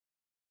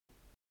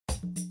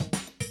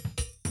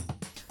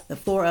the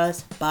For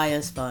Us, By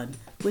Us Fund,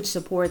 which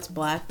supports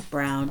Black,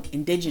 Brown,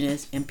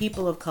 Indigenous, and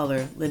people of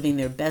color living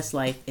their best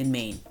life in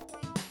Maine.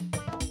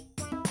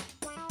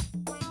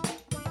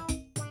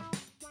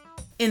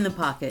 In the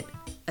Pocket,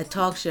 a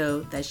talk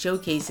show that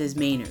showcases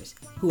Mainers,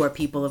 who are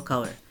people of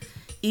color.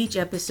 Each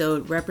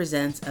episode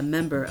represents a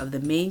member of the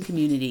Maine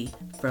community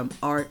from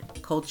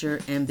art,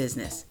 culture, and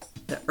business,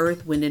 the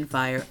earth, wind, and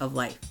fire of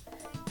life.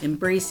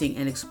 Embracing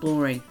and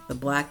exploring the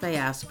Black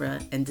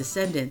diaspora and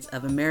descendants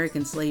of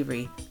American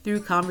slavery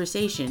through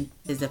conversation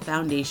is the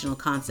foundational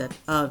concept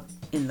of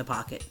In the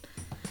Pocket.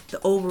 The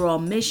overall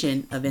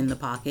mission of In the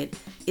Pocket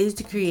is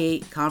to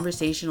create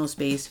conversational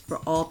space for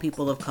all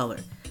people of color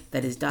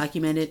that is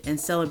documented and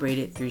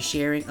celebrated through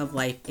sharing of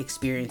life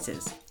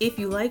experiences. If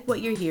you like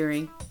what you're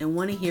hearing and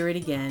want to hear it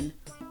again,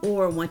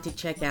 or want to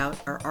check out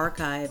our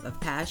archive of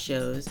past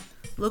shows,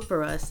 look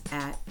for us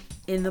at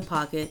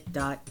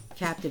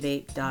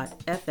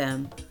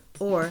inthepocket.captivate.fm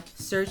or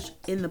search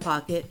In the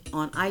Pocket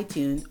on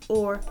iTunes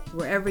or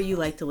wherever you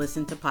like to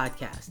listen to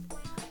podcasts.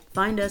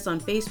 Find us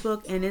on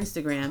Facebook and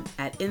Instagram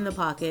at In the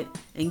Pocket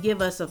and give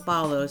us a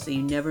follow so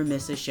you never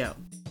miss a show.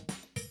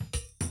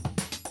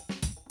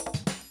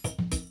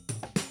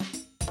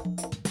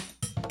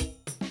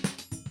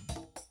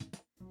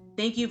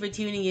 Thank you for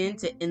tuning in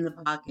to In the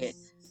Pocket.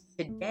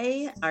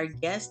 Today, our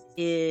guest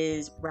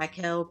is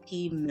Raquel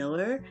P.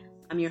 Miller.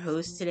 I'm your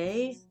host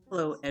today.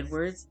 Hello,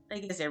 Edwards. I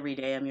guess every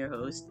day I'm your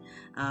host.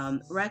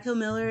 Raquel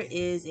Miller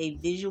is a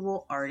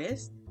visual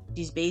artist.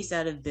 She's based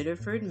out of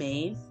Biddeford,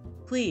 Maine.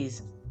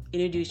 Please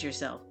introduce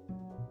yourself.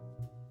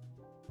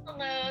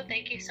 Hello,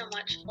 thank you so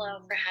much, Flo,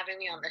 for having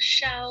me on the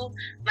show.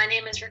 My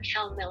name is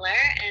Raquel Miller,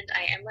 and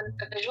I am a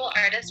visual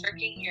artist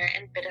working here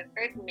in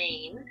Biddeford,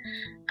 Maine.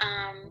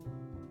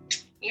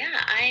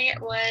 I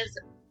was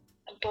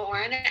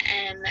born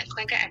in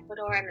Cuenca,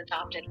 Ecuador, and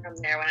adopted from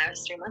there when I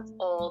was 3 months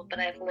old, but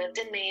I've lived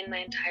in Maine my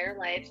entire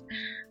life.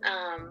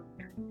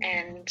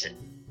 And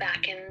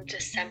back in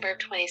December of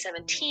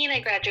 2017, I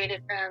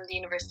graduated from the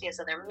University of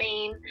Southern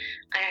Maine.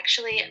 I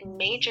actually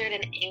majored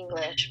in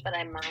English, but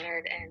I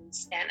minored in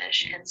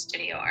Spanish and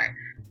studio art.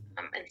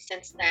 And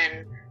since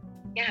then,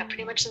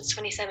 pretty much since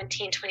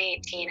 2017,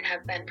 2018,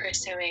 have been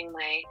pursuing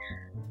my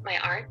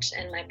art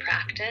and my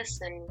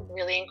practice and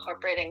really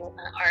incorporating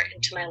art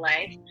into my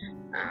life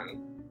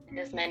in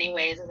as many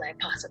ways as I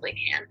possibly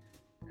can.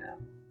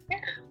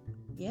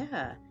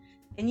 Yeah.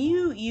 And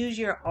you use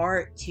your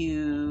art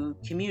to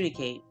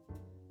communicate.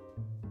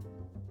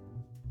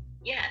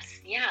 Yes,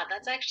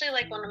 that's actually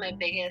like one of my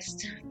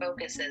biggest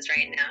focuses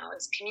right now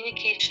is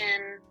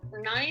communication.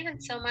 Not even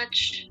so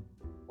much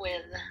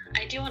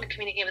I do want to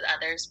communicate with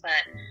others,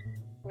 but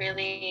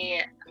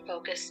really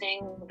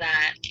focusing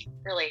that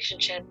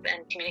relationship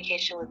and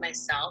communication with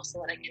myself so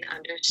that I can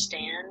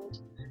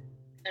understand,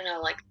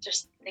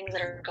 just things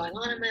that are going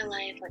on in my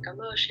life, like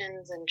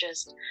emotions and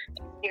just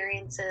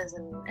experiences,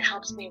 and it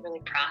helps me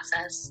really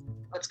process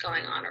what's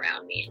going on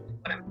around me and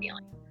what I'm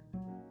feeling.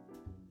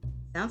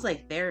 Sounds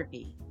like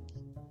therapy.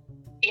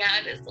 Yeah,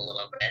 it is a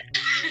little bit.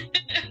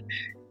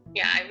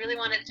 I really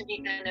want it to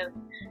be kind of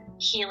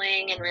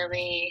healing and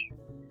really,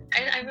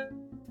 I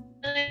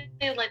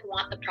really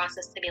want the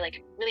process to be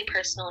like really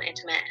personal and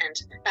intimate,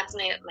 and that's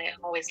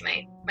always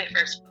my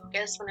first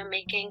focus when I'm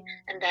making.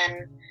 And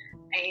then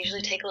I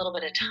usually take a little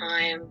bit of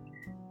time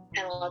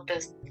and let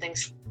those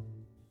things,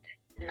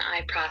 and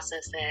I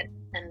process it,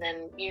 and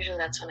then usually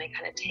that's when I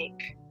kind of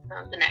take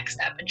the next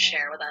step and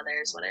share with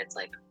others, whether it's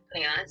like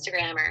putting it on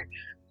Instagram or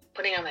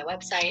putting it on my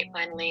website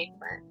finally.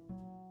 But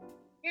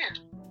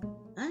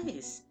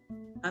Nice.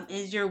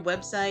 Is your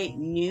website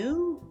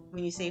new?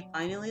 When you say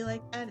finally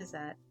like that, is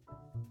that?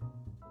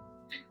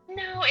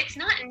 No, it's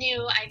not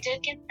new. I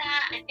did get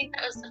that. I think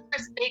that was the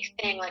first big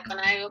thing, like when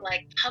I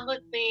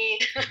publicly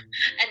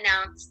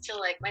announced to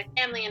my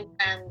family and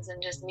friends and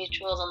just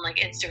mutuals on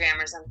Instagram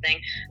or something.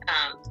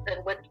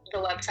 The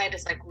website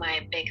is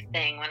my big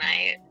thing. When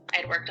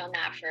I'd worked on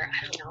that for,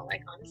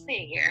 honestly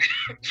a year.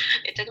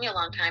 It took me a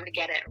long time to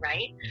get it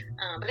right,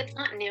 but it's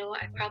not new.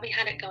 I probably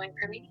had it going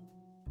for me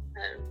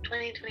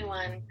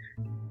 2021,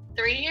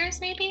 3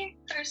 years maybe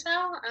or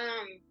so.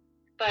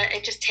 But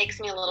it just takes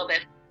me a little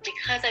bit,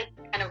 because I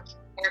kind of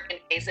work in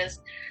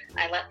phases.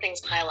 I let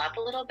things pile up a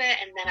little bit,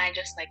 and then I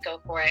just go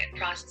for it,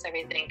 process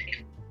everything,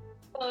 take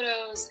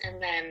photos, and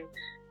then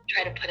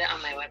try to put it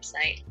on my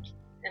website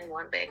in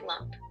one big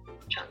lump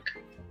chunk.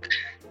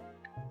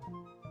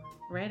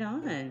 Right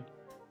on.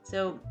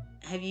 So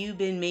have you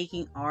been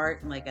making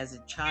art as a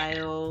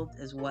child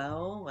as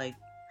well?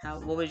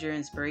 What was your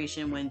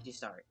inspiration? When did you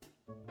start?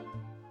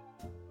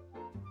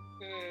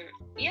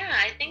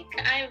 I think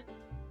I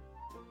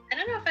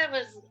don't know if I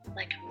was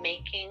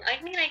making, I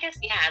guess,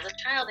 as a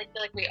child, I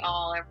feel we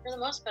all, or for the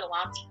most part,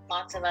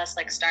 lots of us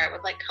start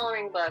with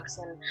coloring books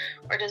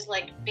or just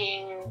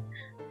being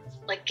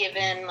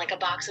given a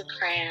box of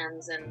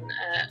crayons and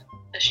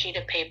a sheet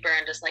of paper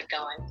and just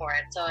going for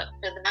it. So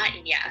for that,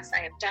 yes, I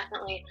have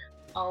definitely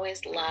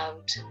always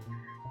loved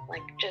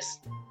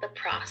just the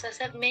process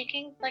of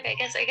making, like, I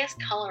guess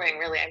coloring,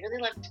 really. I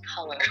really loved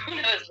color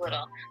when I was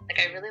little. Like,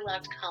 I really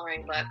loved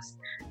coloring books,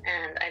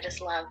 and I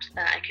just loved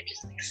that I could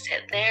just like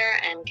sit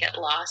there and get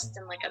lost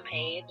in like a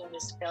page and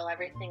just fill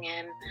everything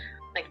in,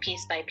 like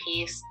piece by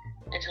piece,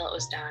 until it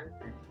was done.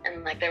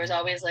 And like there was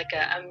always like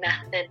a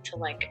method to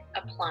like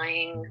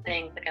applying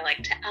things. Like I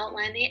like to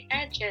outline the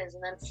edges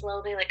and then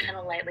slowly like kind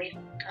of lightly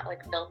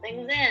like fill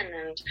things in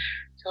and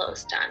until it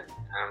was done.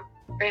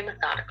 Very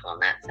methodical in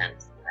that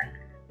sense.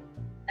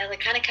 But I like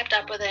kind of kept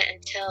up with it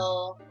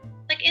until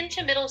like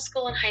into middle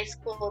school and high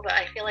school. But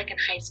I feel like in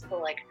high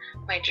school, like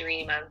my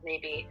dream of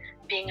maybe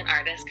being an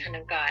artist kind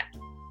of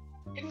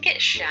didn't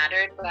get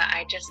shattered, but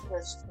I just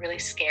was really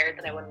scared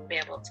that I wouldn't be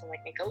able to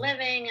like make a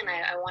living, and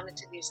I wanted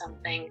to do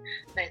something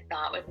that I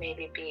thought would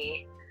maybe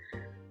be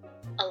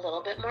a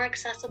little bit more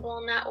accessible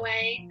in that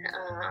way.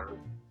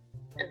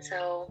 And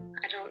so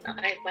I don't know,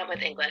 I went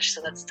with English,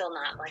 so that's still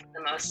not like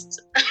the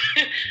most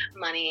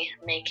money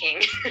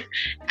making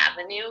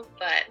avenue,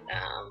 but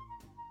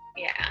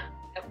yeah.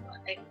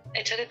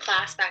 I took a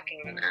class back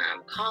in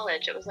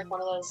college. It was like one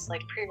of those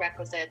like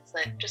prerequisites,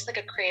 like just like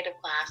a creative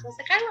class. And I was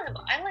like,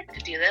 I like to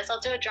do this.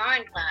 I'll do a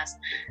drawing class.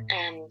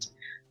 And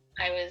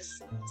I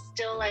was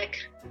still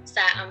like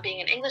set on being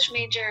an English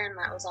major, and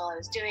that was all I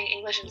was doing,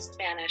 English and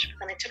Spanish.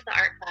 But then I took the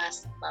art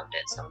class, loved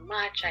it so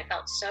much. I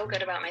felt so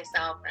good about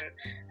myself, and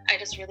I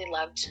just really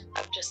loved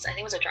I think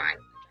it was a drawing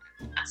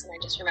class, and I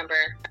just remember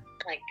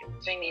like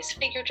doing these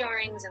figure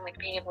drawings and like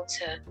being able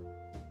to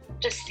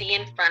just see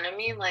in front of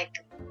me like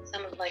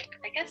some of like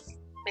I guess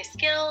my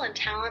skill and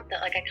talent that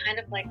like I kind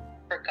of like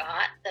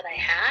forgot that I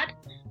had,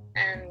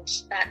 and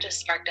that just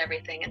sparked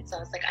everything. And so I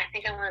was like, I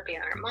think I want to be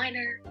an art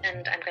minor,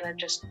 and I'm gonna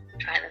just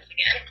try this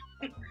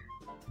again.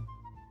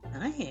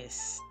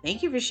 Nice.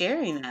 Thank you for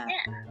sharing that.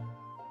 Yeah.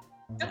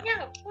 Oh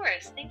yeah, of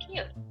course. Thank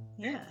you.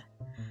 Yeah.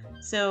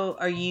 So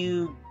are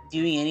you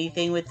doing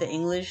anything with the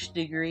English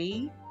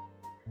degree?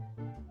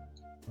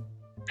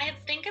 I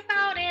think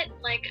about it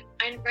like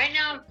right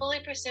now I'm fully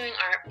pursuing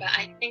art, but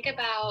I think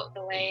about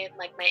the way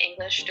like my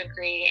English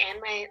degree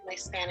and my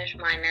Spanish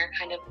minor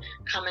kind of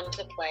come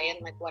into play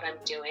and like what I'm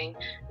doing.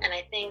 And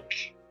I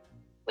think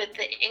with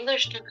the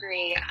English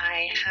degree,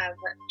 I have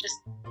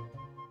just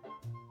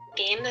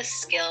gained the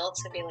skill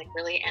to be like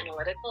really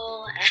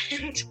analytical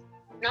and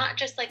not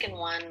just like in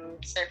one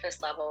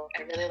surface level.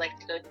 I really like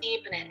to go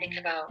deep, and I think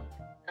about,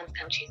 sounds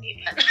kind of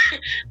cheesy, but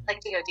like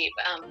to go deep.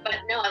 But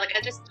no, like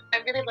I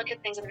really look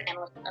at things in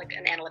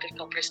an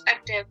analytical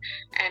perspective,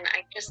 and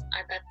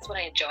that's what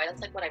I enjoy.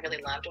 That's like what I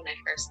really loved when I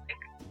first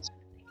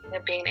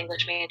like being an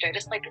English major. I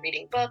just liked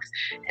reading books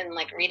and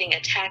like reading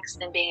a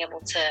text and being able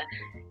to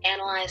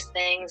analyze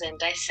things and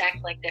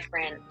dissect like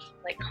different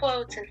like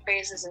quotes and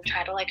phrases and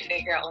try to like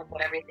figure out like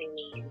what everything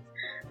means,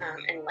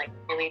 and like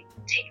really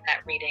take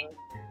that reading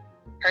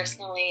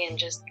personally and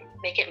just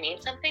make it mean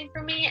something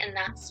for me. And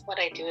that's what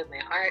I do with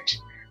my art.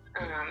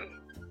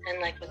 And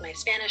like with my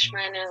Spanish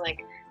minor, like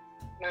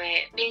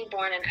my being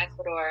born in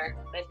Ecuador,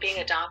 like being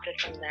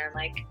adopted from there,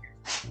 like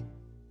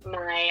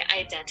my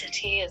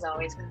identity has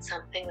always been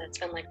something that's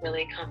been like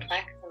really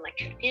complex and like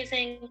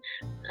confusing.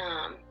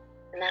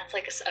 And that's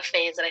like a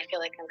phase that I feel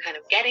like I'm kind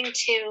of getting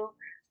to.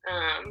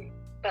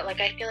 But like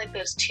I feel like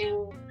those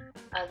two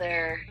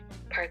other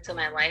parts of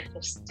my life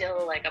have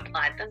still like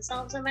applied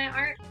themselves in my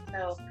art.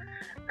 So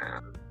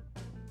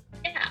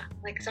yeah,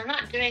 like so I'm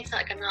not doing so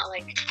like I'm not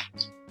like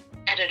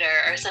editor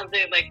or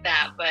something like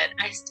that, but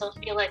I still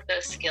feel like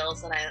those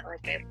skills that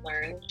I've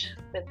learned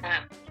with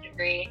that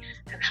degree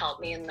have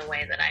helped me in the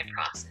way that I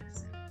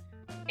process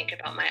and think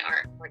about my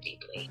art more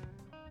deeply.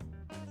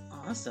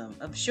 Awesome.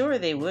 I'm sure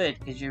they would,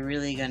 because you're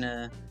really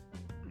gonna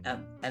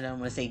I don't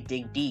want to say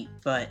dig deep,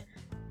 but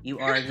you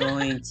are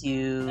going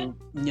to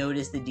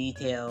notice the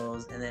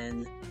details and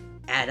then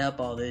add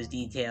up all those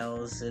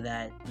details so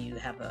that you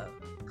have a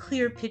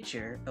clear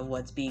picture of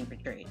what's being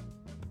portrayed.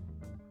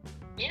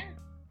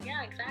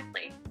 Yeah,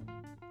 exactly.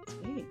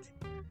 Sweet.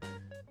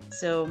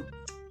 So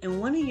in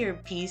one of your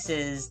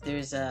pieces,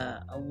 there's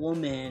a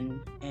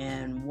woman,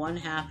 and one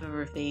half of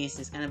her face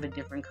is kind of a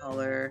different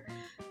color,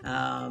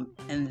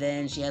 and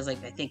then she has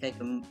like I think like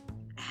a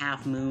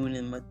half moon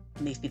and what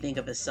makes me think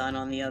of a sun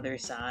on the other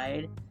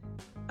side.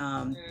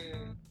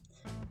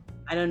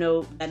 I don't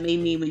know, that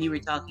made me, when you were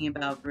talking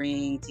about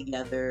bringing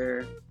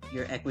together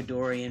your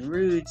Ecuadorian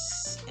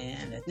roots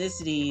and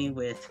ethnicity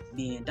with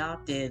being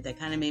adopted, that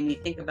kind of made me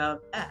think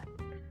about that.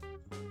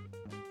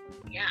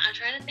 Yeah, I'm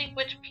trying to think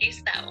which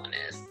piece that one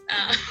is.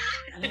 I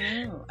don't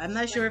know. I'm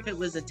not sure if it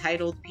was a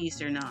titled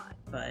piece or not,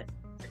 but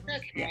it's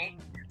okay. Yeah,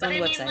 it's but on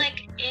the I website.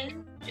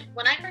 mean, like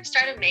when I first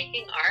started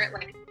making art,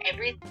 like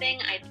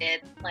everything I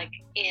did, like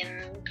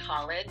in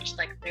college,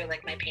 like through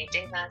like my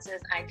painting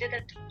classes, I did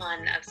a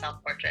ton of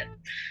self-portraits,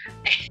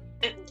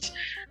 and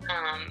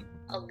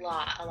a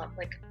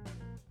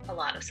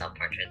lot of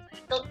self-portraits. I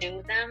still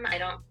do them. I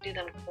don't do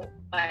them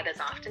quite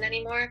as often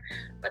anymore,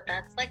 but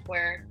that's like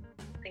where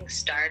things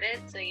started.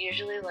 So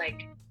usually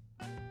like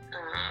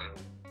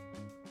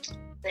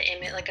the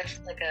image, like a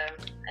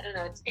I don't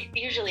know, it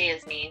usually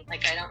is me.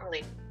 Like I don't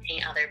really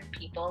paint other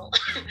people.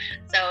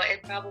 So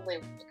it probably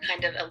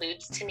kind of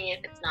alludes to me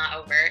if it's not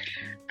overt.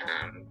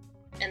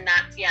 And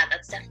that's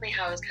definitely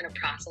how I was kind of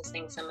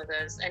processing some of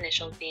those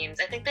initial themes.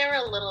 I think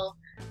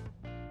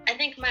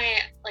my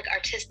like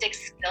artistic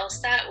skill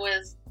set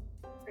was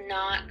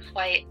not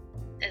quite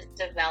as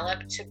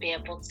developed to be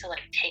able to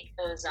like take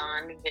those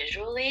on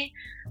visually.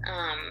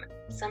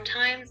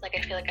 Sometimes like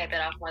I feel like I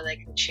bit off more than I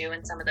can chew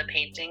in some of the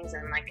paintings,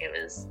 and like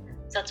so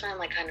that's why I'm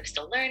like kind of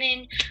still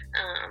learning.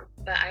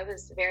 But I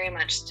was very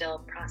much still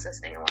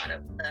processing a lot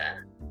of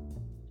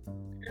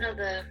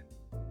the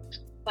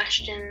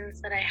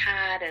questions that I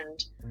had,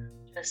 and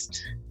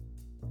just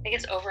I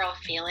guess overall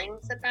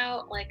feelings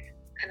about like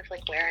kind of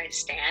like where I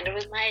stand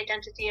with my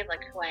identity of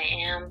like who I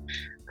am.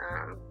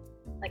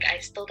 Like I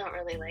still don't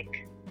really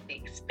like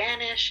speak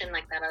Spanish, and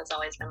like that has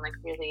always been like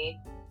really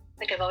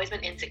like I've always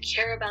been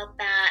insecure about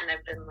that, and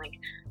I've been like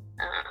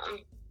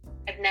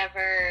I've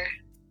never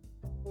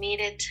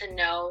needed to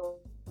know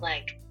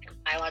like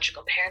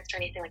biological parents or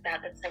anything like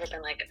that. That's never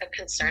been like a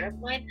concern of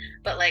mine,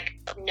 but like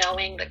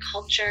knowing the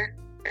culture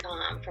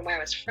from where I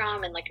was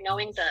from, and like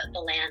knowing the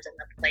land and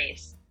the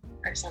place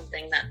are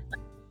something that's like,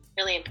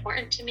 really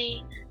important to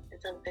me,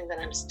 and something that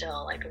I'm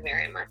still like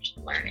very much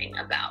learning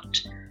about.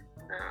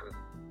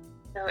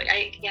 So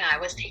I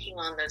was taking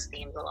on those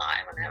themes a lot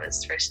when I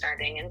was first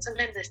starting, and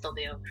sometimes I still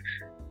do.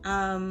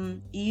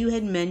 You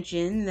had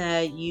mentioned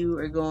that you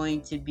are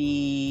going to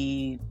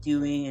be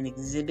doing an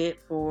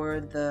exhibit for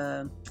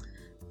the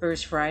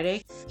First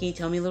Friday. Can you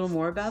tell me a little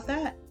more about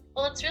that?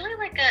 Well, it's really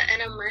like an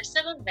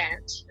immersive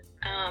event.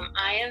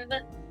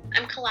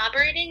 I'm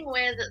collaborating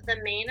with the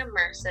Maine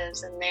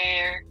Immersives, and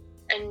they're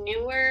a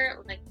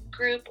newer like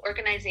group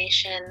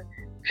organization,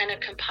 kind of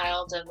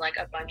compiled of like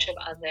a bunch of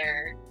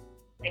other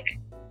like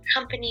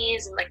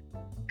companies and like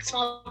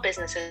small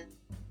businesses,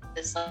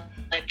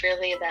 like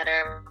really that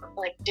are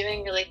like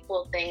doing really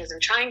cool things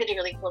and trying to do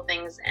really cool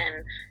things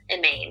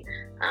in Maine.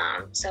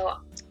 So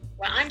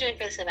what I'm doing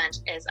for this event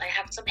is I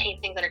have some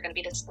paintings that are going to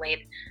be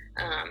displayed.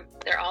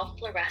 They're all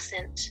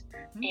fluorescent,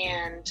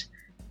 and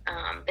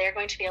they're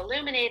going to be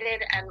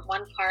illuminated in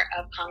one part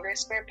of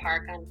Congress Square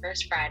Park on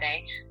First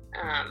Friday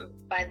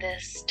by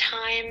this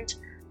timed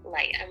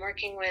light. I'm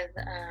working with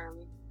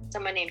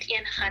someone named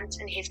Ian Hunt,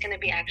 and he's going to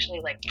be actually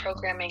like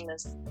programming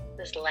this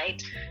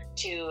light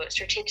to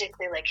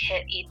strategically like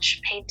hit each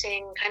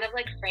painting, kind of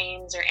like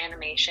frames or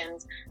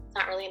animations. It's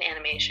not really an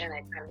animation.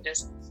 I kind of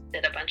just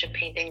did a bunch of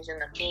paintings in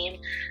the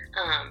theme,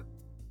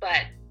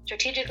 but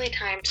strategically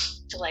timed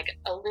to like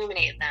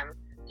illuminate them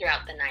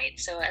throughout the night.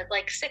 So at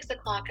like 6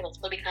 o'clock, it'll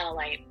still be kind of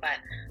light, but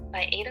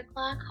by 8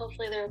 o'clock,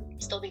 hopefully there'll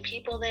still be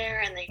people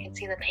there and they can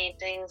see the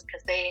paintings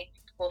because they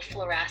will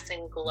fluoresce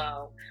and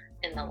glow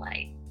in the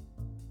light.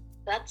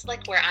 That's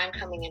like where I'm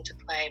coming into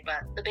play,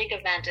 but the big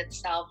event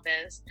itself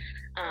is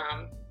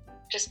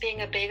just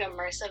being a big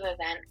immersive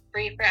event,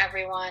 free for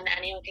everyone.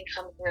 Anyone can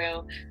come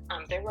through.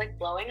 They're like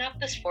blowing up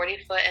this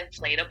 40-foot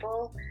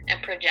inflatable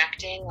and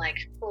projecting like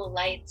cool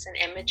lights and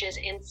images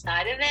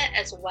inside of it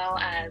as well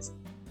as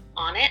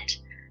on it,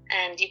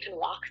 and you can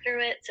walk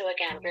through it. So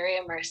again, very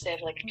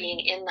immersive, like being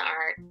in the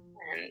art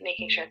and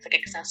making sure it's like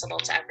accessible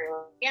to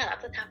everyone. Yeah,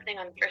 that's what's happening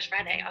on First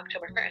Friday,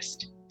 October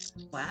 1st.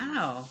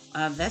 Wow,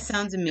 that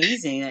sounds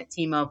amazing. That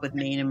team up with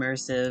Maine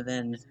Immersive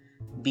and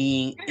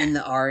being in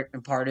the art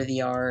and part of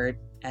the art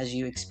as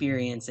you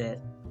experience it.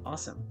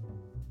 Awesome.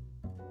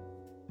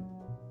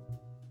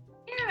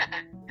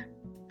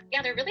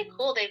 Yeah, they're really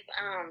cool. They've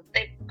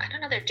I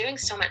don't know, they're doing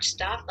so much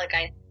stuff. Like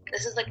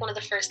this is like one of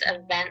the first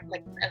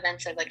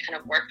events I've like kind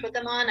of worked with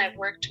them on. I've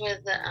worked with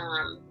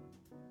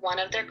one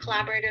of their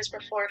collaborators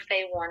before,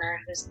 Faye Warner,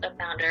 who's the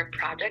founder of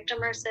Project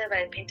Immersive.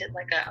 I painted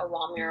like a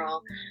wall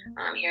mural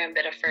here in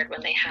Biddeford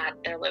when they had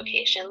their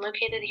location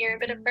located here in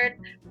Biddeford.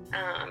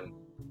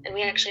 And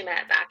we actually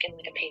met back in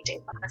like a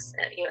painting class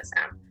at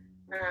USM.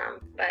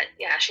 But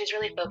yeah, she's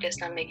really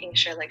focused on making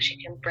sure like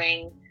she can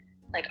bring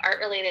like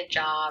art-related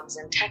jobs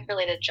and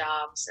tech-related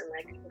jobs and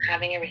like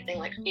having everything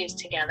like fused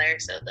together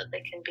so that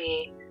they can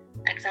be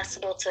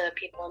accessible to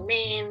people in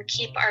Maine,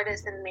 keep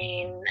artists in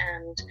Maine,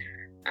 and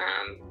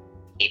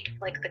keep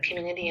like the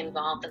community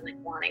involved and like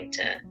wanting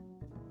to,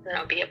 you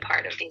know, be a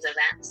part of these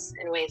events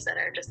in ways that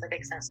are just like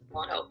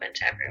accessible and open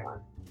to everyone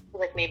who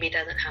like maybe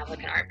doesn't have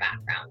like an art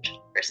background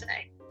per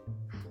se.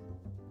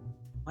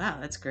 Wow,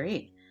 that's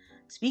great.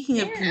 Speaking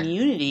of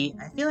community,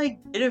 I feel like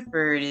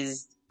Biddeford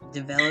is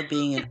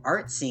developing an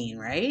art scene,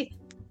 right?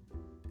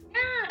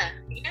 Yeah,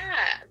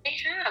 they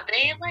have.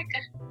 They like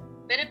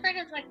Biddeford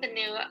is like the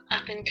new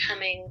up and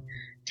coming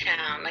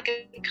town. Like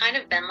it's kind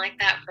of been like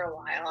that for a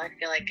while. I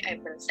feel like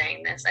I've been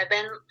saying this.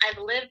 I've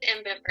lived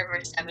in Biddeford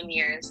for 7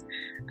 years.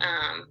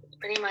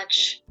 Pretty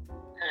much, I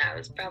don't know, I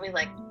was probably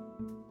like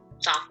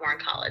sophomore in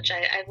college.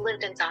 I've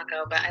lived in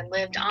Saco, but I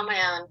lived on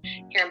my own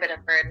here in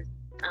Biddeford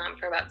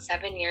for about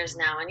 7 years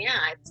now. And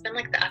yeah, it's been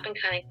like the up and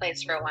coming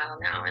place for a while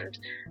now. And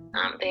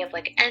they have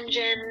like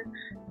Engine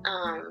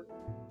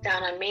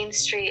down on Main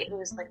Street,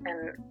 who's like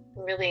been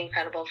really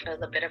incredible for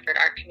the Biddeford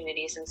art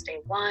community since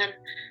day one.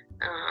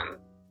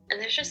 And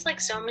there's just like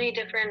so many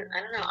different,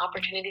 I don't know,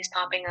 opportunities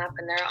popping up,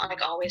 and they're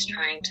like always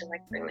trying to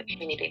like bring the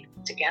community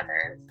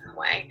together in some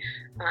way,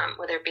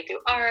 whether it be through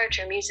art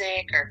or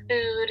music or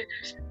food.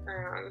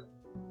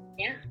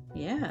 Yeah.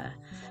 Yeah.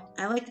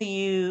 I like that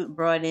you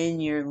brought in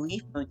your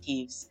leaf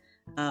motifs.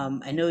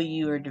 I know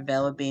you are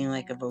developing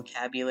like a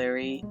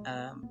vocabulary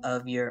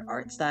of your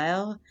art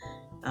style.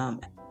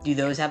 Do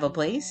those have a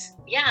place?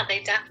 Yeah,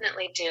 they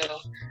definitely do.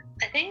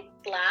 I think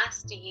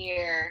last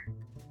year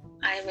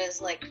I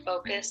was like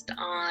focused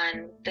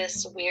on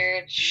this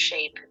weird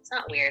shape. It's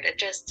not weird.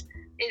 It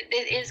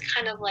is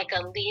kind of like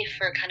a leaf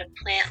or kind of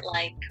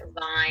plant-like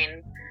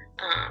vine,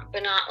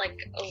 but not like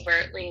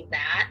overtly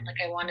that. Like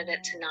I wanted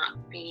it to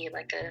not be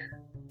like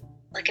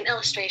an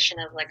illustration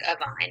of like a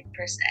vine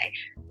per se.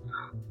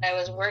 I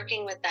was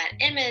working with that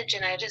image,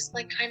 and I just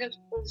like kind of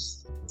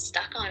was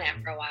stuck on it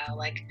for a while.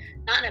 Like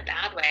not in a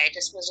bad way. I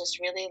just was just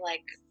really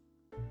like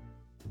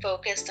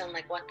focused on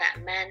like what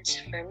that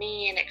meant for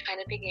me, and it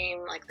kind of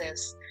became like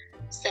this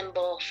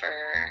symbol for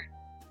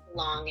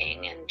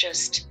longing and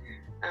just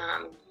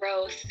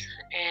growth,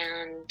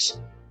 and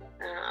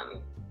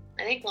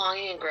I think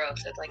longing and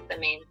growth are like the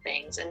main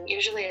things, and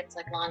usually it's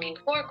like longing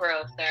for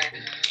growth or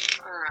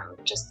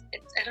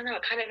I don't know,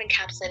 it kind of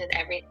encapsulated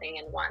everything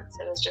in once.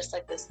 It was just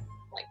like this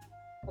like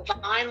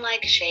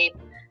vine-like shape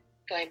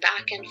going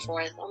back and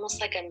forth,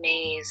 almost like a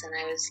maze, and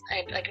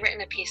I'd like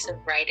written a piece of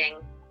writing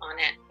on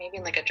it, maybe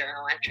in like a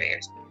journal entry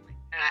or something like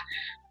that.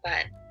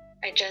 But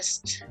I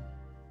just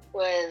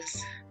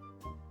was,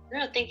 I don't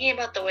know, thinking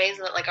about the ways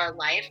that like our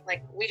life,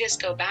 like we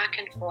just go back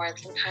and forth.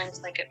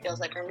 Sometimes like it feels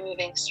like we're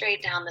moving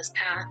straight down this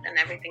path and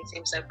everything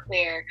seems so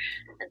clear,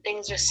 and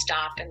things just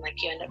stop, and like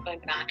you end up going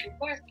back and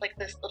forth like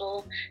this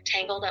little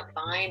tangled up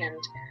vine. And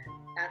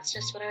that's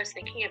just what I was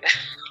thinking about.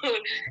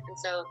 And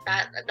so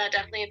that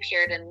definitely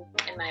appeared in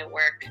my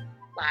work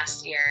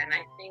last year, and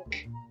I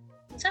think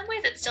in some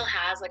ways it still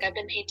has. Like I've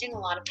been painting a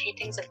lot of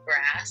paintings of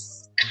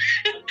grass,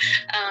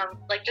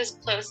 like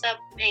just close-up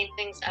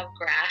paintings of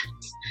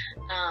grass,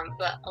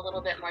 but a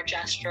little bit more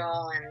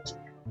gestural and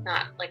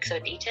not like so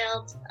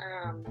detailed.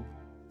 I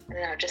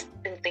don't know, just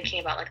been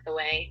thinking about like the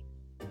way,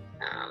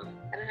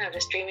 I don't know,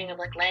 just dreaming of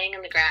like laying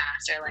in the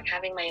grass, or like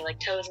having my like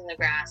toes in the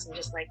grass and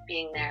just like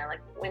being there,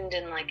 like wind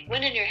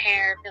in your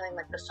hair, feeling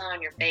like the sun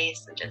on your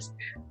face, and just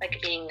like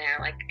being there,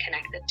 like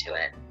connected to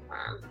it.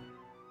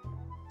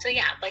 So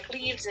yeah, like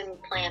leaves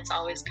and plants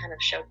always kind of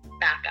show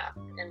back up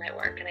in my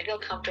work, and I feel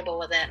comfortable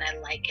with it and I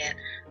like it.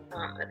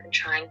 I've been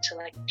trying to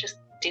like just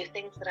do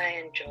things that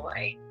I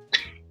enjoy.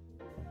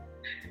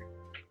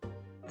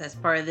 That's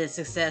part of the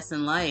success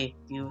in life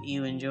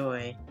you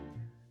enjoy.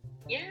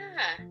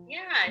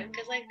 Yeah,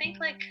 because I think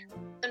like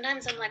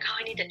sometimes I'm like, oh,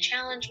 I need to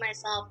challenge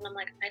myself, and I'm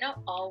like, I don't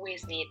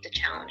always need to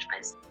challenge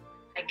myself.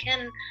 I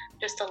can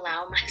just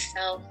allow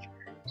myself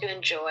to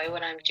enjoy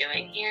what I'm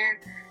doing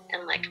here,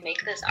 and like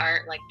make this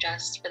art like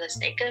just for the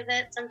sake of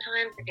it.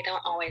 Sometimes like I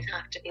don't always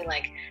have to be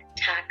like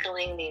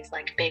tackling these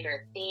like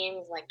bigger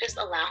themes, like just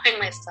allowing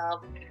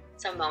myself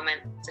some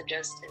moments to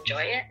just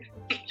enjoy it.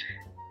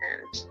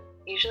 And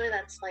usually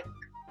that's like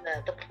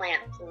the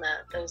plants and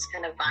those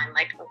kind of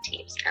vine-like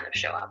motifs kind of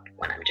show up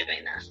when I'm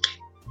doing that.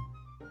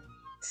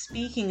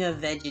 Speaking of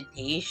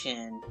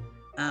vegetation,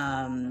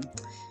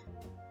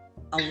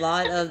 a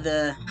lot of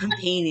the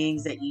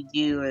paintings that you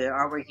do or the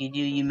artwork you do,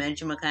 you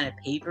mention what kind of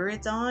paper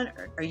it's on.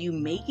 Are you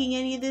making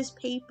any of this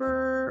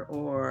paper,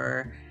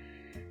 or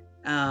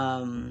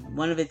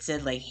one of it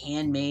said like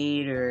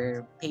handmade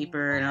or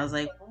paper, and I was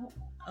like,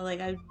 well,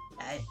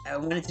 I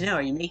wanted to know,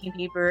 are you making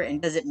paper,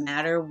 and does it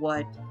matter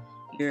what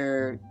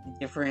your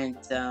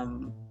different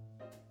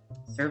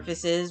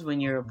surfaces when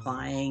you're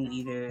applying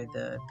either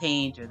the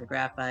paint or the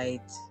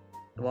graphite,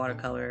 the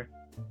watercolor?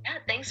 Yeah,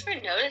 thanks for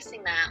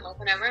noticing that. Like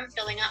whenever I'm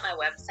filling out my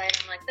website,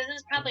 I'm like, this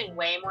is probably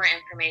way more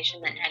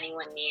information than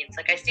anyone needs.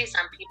 Like I see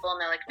some people and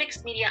they're like,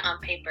 mixed media on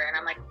paper, and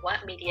I'm like,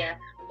 what media,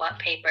 what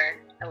paper?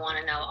 I want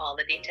to know all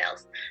the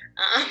details.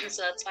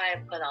 So that's why I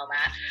put all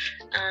that.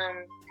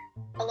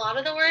 A lot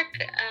of the work,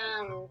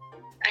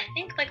 I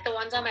think like the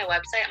ones on my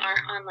website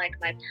aren't on like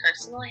my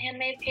personal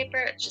handmade paper.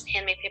 It's just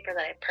handmade paper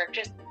that I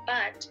purchased.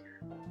 But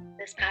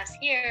this past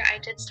year, I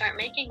did start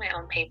making my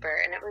own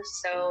paper, and it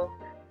was so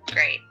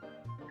great.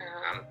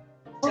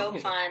 So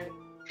fun,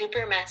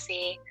 super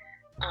messy.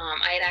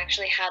 I had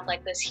actually had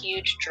like this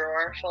huge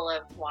drawer full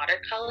of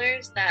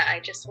watercolors that I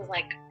just was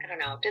like, I don't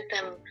know, did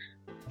them,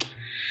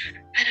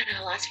 I don't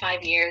know, last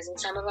 5 years, and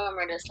some of them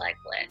were just like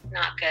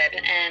not good,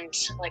 and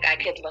like I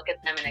could look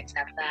at them and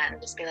accept that and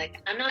just be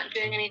like, I'm not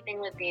doing anything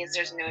with these.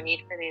 There's no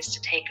need for these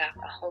to take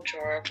up a whole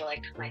drawer for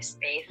like my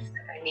space.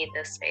 I need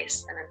this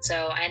space. And then,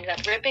 so I ended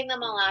up ripping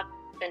them all up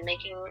and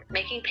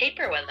making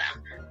paper with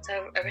them.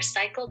 So I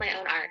recycled my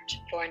own art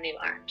for new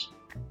art.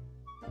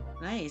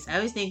 Nice.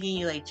 I was thinking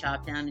you like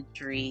chopped down a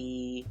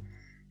tree,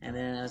 and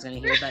then I was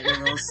going to hear about your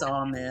little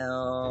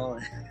sawmill.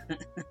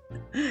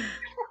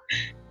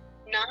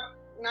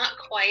 Not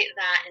quite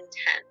that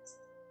intense,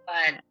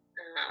 but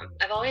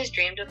I've always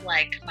dreamed of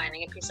like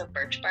finding a piece of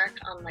birch bark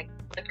on like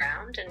the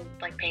ground and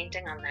like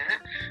painting on that.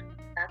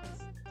 That's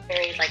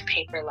very like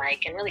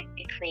paper-like and really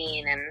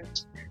clean,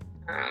 and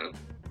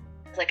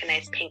has like a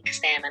nice pink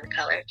salmon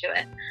color to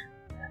it.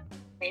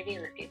 Maybe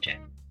in the future.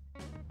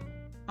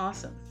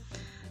 Awesome.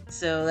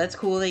 So that's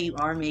cool that you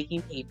are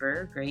making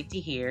paper. Great to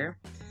hear.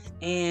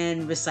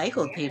 And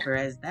recycled paper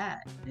as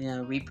that,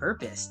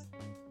 repurposed.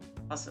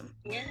 Awesome.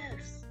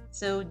 Yes.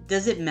 So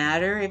does it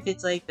matter if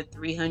it's like the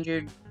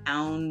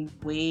 300-pound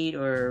weight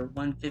or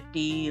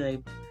 150?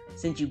 Like,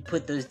 since you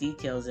put those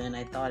details in,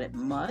 I thought it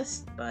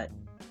must, but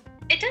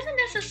it doesn't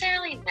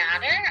necessarily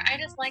matter. I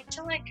just like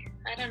to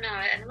I don't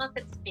know if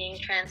it's being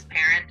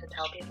transparent to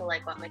tell people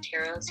like what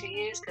materials you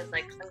use, because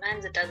like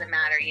sometimes it doesn't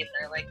matter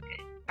either. Like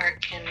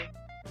art can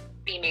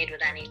be made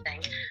with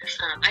anything.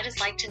 I just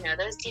like to know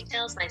those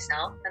details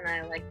myself, and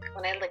I like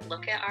when I like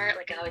look at art,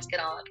 like I always get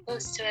all up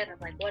close to it. I'm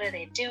like, what are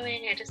they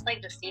doing? I just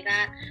like to see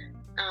that.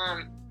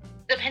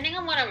 Depending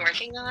on what I'm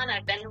working on,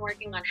 I've been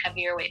working on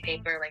heavier weight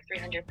paper, like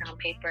 300-pound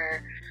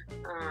paper,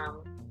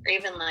 or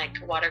even like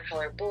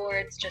watercolor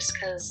boards, just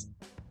because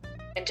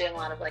I've been doing a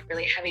lot of like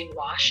really heavy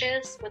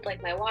washes with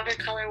like my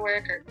watercolor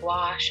work or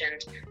gouache,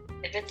 and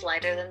if it's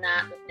lighter than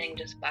that, the thing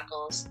just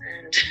buckles,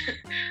 and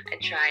I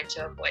try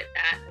to avoid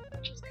that as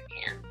much as I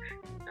can.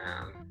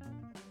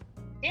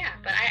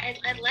 But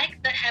I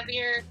like the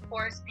heavier,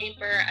 coarse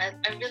paper. I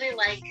really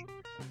like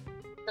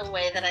the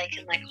way that I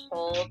can like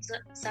hold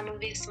some of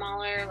these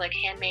smaller like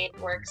handmade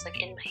works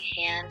like in my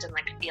hand and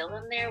like feel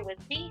them there with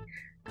me.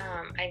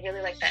 I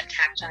really like that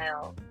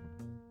tactile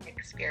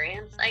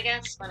experience, I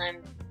guess, when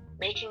I'm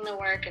making the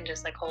work and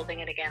just like holding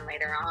it again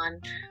later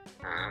on.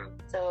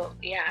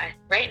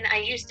 Right now I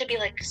used to be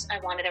like I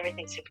wanted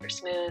everything super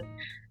smooth,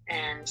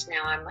 and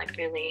now I'm like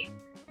really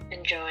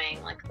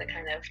enjoying like the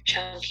kind of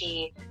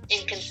chunky,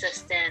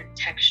 inconsistent,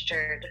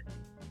 textured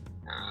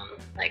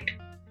like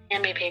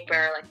handmade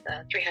paper, like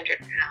the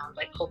 300-pound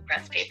like cold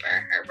press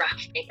paper or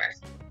rough paper.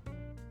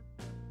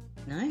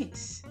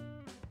 Nice.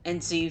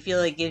 And so you feel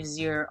like it gives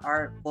your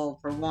art, well,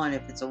 for one,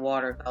 if it's a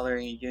watercolor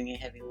and you're doing a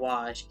heavy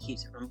wash, it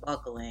keeps it from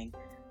buckling,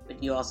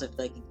 but you also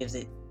feel like it gives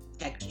it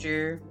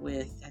texture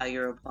with how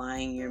you're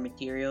applying your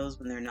materials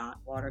when they're not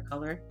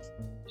watercolor?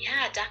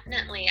 Yeah,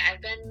 definitely.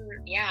 I've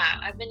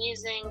been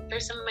using, for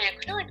some of my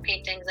acrylic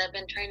paintings, I've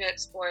been trying to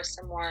explore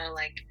some more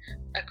like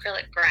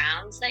acrylic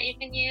grounds that you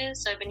can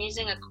use. So I've been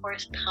using a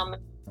coarse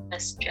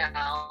pumice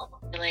gel,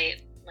 really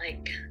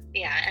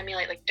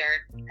emulate like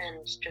dirt,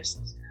 and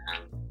just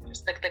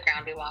like the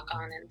ground we walk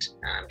on,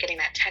 and getting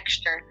that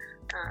texture.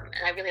 And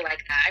I really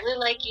like that. I really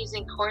like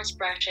using coarse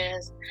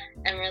brushes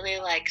and really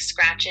like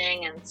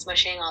scratching and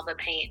smushing all the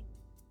paint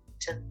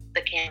to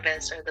the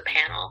canvas or the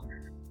panel.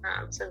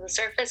 So the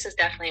surface is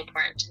definitely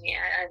important to me.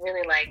 I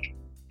really like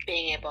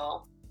being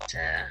able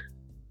to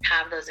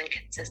have those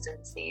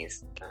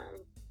inconsistencies.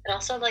 It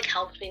also like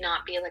helps me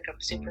not be like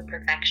a super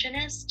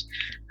perfectionist.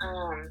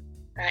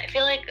 I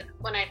feel like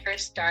when I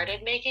first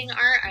started making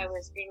art, I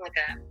was being like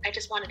I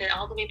just wanted it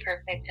all to be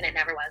perfect, and it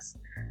never was.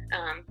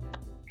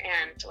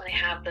 And when I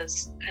have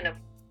those kind of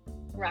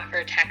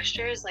rougher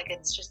textures, like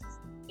it's just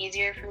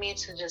easier for me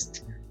to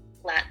just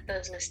let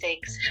those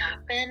mistakes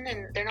happen,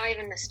 and they're not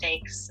even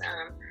mistakes,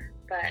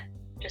 but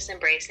just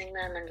embracing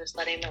them and just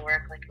letting the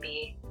work like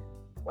be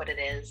what it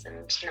is,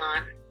 and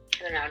not,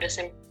 I don't know, just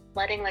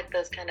letting like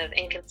those kind of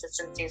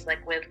inconsistencies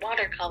like with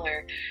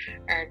watercolor,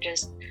 or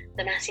just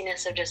the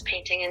messiness of just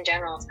painting in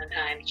general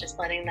sometimes, just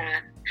letting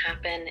that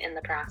happen in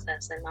the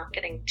process and not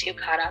getting too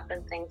caught up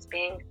in things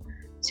being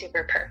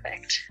super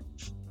perfect.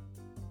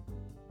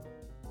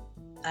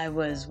 I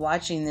was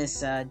watching this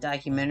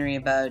documentary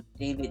about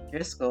David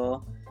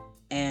Driscoll,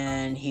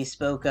 and he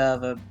spoke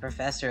of a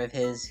professor of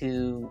his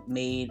who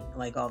made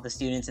like all the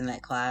students in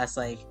that class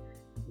like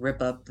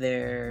rip up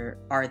their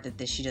art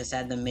that she just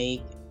had them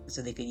make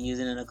so they could use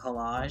it in a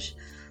collage.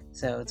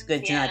 So it's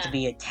good to not to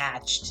be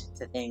attached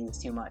to things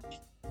too much.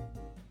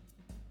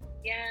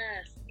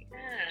 Yes,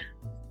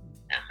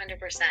 yeah,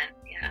 100%.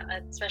 Yeah,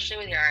 especially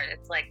with your art,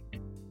 it's like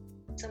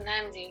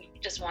sometimes you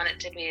just want it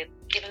to be,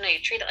 even though you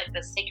treat it like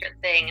this sacred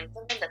thing, and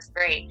sometimes that's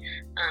great,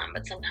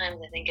 but sometimes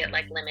I think it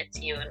like limits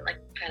you and like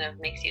kind of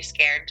makes you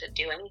scared to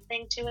do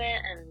anything to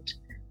it. And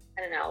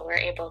I don't know, we're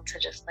able to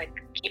just like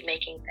keep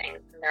making things,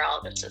 and they're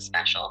all just as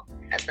special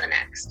as the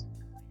next.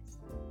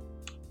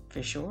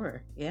 For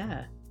sure,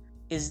 yeah.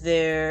 Is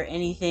there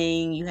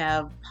anything you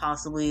have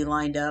possibly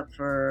lined up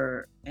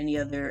for any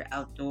other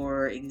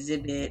outdoor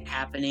exhibit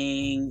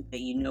happening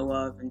that you know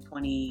of in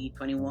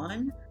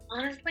 2021?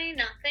 Honestly,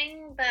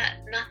 nothing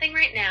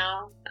right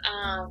now.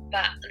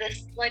 But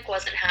this like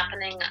wasn't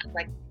happening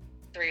like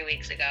 3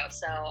 weeks ago.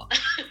 So,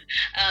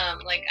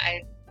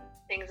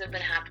 things have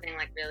been happening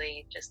like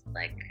really just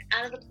like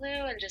out of the blue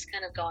and just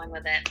kind of going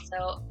with it.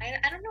 So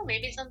I don't know,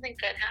 maybe something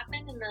could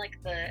happen in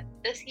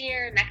this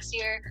year, next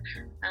year.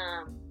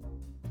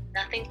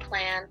 Nothing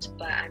planned,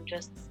 but I'm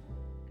just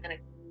kind of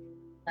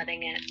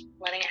letting it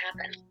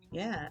happen.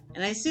 Yeah,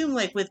 and I assume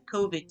like with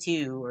COVID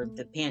too, or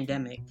the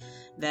pandemic,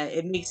 that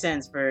it makes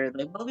sense for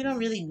like, well, we don't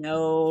really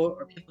know,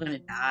 or people are gonna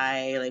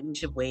die. Like we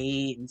should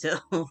wait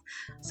until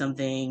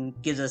something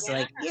gives us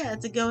like, yeah,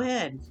 it's a go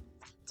ahead.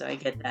 So I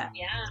get that.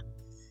 Yeah.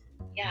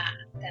 Yeah,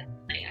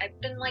 definitely. I've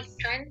been like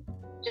trying to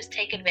just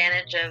take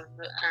advantage of,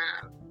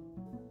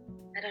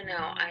 I don't know,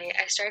 I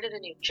started a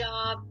new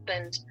job,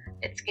 and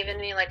it's given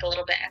me like a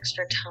little bit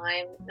extra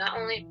time, not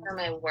only for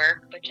my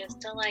work, but just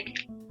to like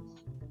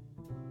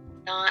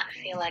not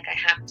feel like I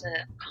have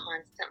to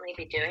constantly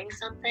be doing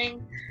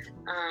something.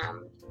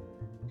 Um,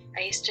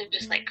 I used to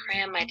just like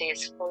cram my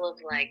days full of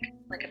like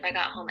if I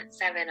got home at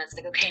 7, I was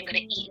like, okay, I'm gonna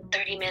eat in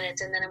 30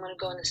 minutes and then I'm gonna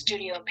go in the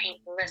studio and paint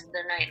for the rest of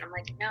the night. And I'm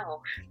like,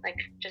 no, like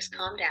just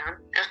calm down.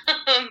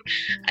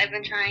 I've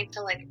been trying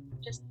to like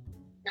just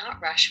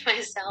not rush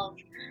myself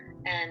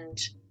and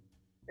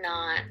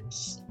not,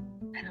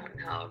 I don't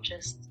know,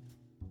 just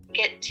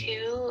get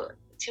too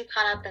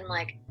caught up in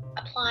like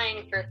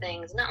applying for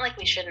things. Not like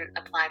we shouldn't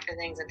apply for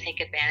things and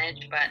take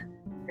advantage, but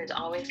there's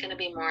always going to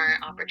be more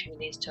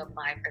opportunities to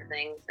apply for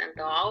things, and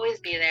they'll always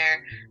be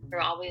there.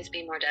 There'll always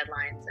be more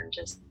deadlines, and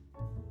just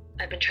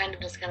I've been trying to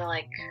just kind of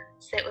like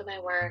sit with my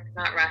work,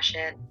 not rush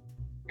it,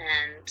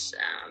 and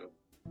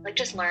like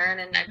just learn.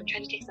 And I've been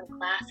trying to take some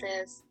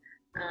classes.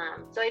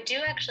 So I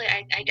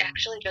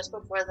actually just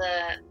before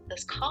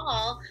this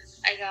call,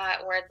 I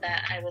got word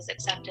that I was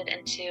accepted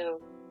into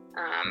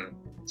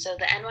so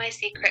the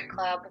NYC Crit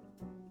Club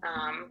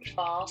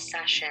fall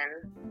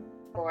session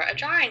for a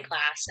drawing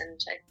class. And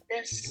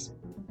this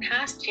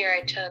past year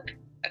I took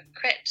a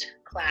crit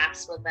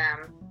class with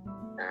them,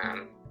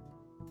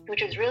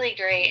 which was really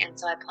great. And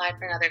so I applied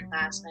for another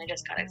class and I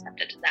just got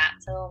accepted to that.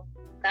 So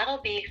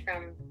that'll be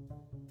from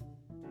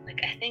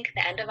like I think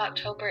the end of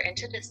October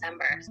into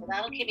December. So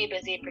that'll keep me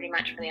busy pretty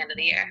much for the end of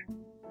the year.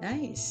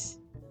 Nice.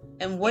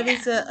 And what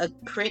is a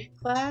crit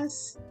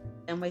class?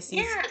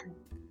 NYC?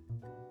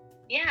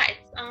 Yeah,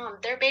 it's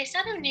they're based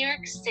out of New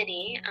York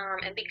City,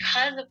 and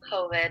because of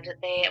COVID,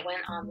 they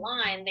went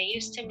online. They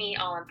used to meet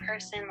all in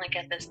person, like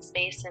at this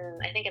space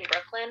I think in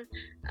Brooklyn,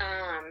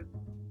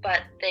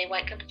 but they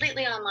went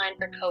completely online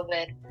for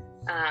COVID.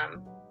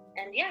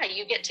 And yeah,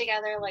 you get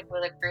together like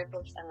with a group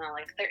of I don't know,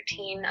 like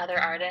 13 other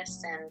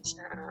artists and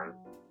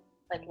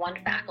like one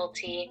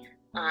faculty,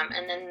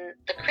 and then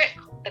the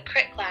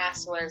crit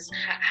class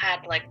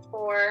had like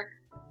 4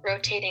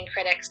 rotating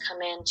critics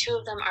come in, 2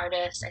 of them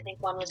artists. I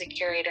think one was a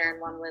curator and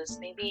one was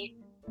maybe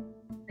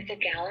like a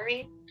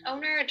gallery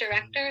owner, a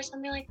director, or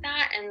something like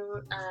that.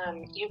 And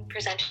you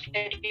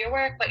presented your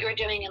work, what you were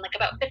doing in like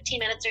about 15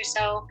 minutes or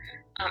so,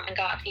 and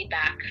got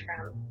feedback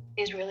from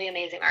these really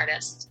amazing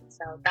artists.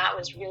 So that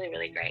was really,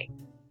 really great.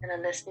 And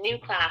then this new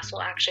class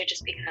will actually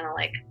just be kind of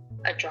like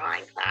a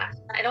drawing class.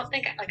 I don't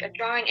think like a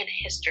drawing and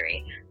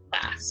history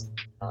class,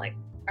 but like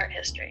art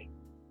history.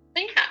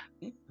 So yeah.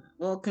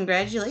 Well,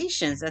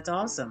 congratulations. That's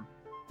awesome.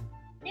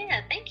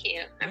 Yeah, thank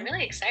you. I'm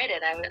really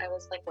excited. I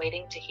was like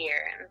waiting to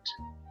hear, and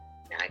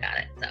now I got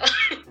it. So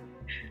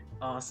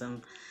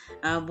awesome.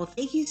 Well,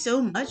 thank you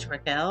so much,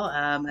 Raquel.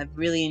 I've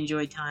really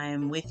enjoyed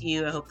time with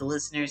you. I hope the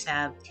listeners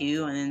have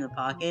too, and In the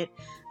Pocket.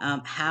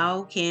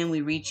 How can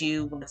we reach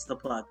you? What's the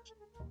plug?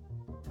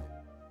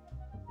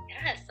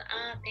 Yes,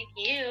 thank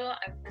you.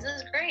 This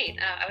is great.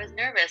 I was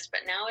nervous,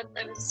 but now it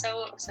was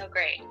so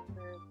great.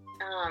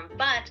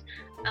 But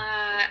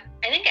I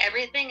think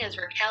everything is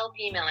Raquel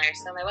P. Miller.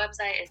 So my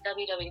website is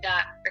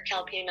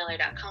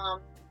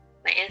www.raquelpmiller.com.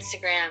 My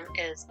Instagram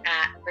is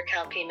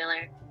 @Raquel P.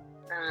 Miller.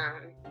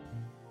 I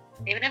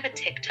even have a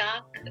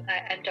TikTok.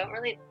 I don't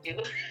really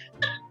do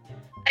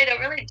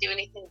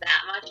anything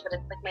that much, but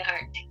it's like my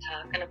art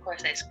TikTok, and of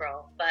course I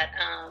scroll. But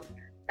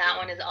that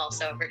one is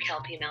also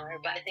Raquel P. Miller.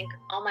 But I think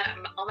all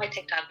my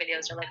TikTok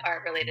videos are like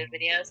art related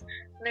videos,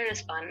 and they're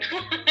just fun.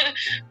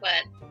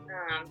 But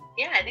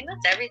yeah, I think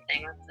that's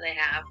everything that they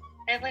have.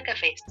 I have like a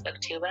Facebook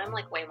too, but I'm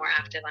like way more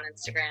active on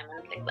Instagram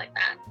and things like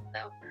that.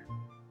 So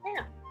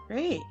yeah.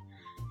 Great.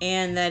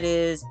 And that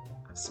is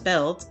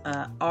spelled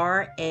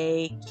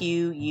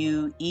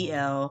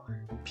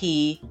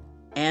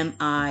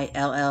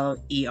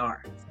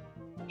RAQUELPMILLER.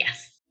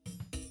 Yes.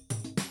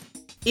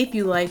 If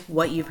you like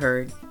what you've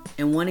heard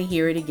and want to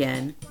hear it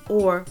again,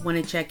 or want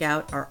to check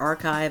out our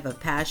archive of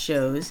past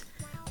shows,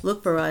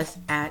 look for us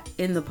at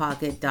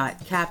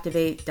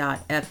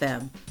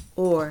inthepocket.captivate.fm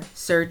or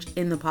search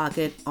In the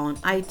Pocket on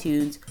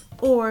iTunes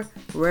or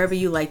wherever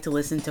you like to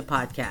listen to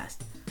podcasts.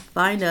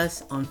 Find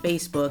us on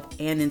Facebook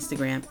and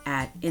Instagram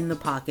at In the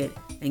Pocket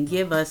and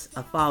give us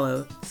a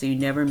follow so you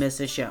never miss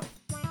a show.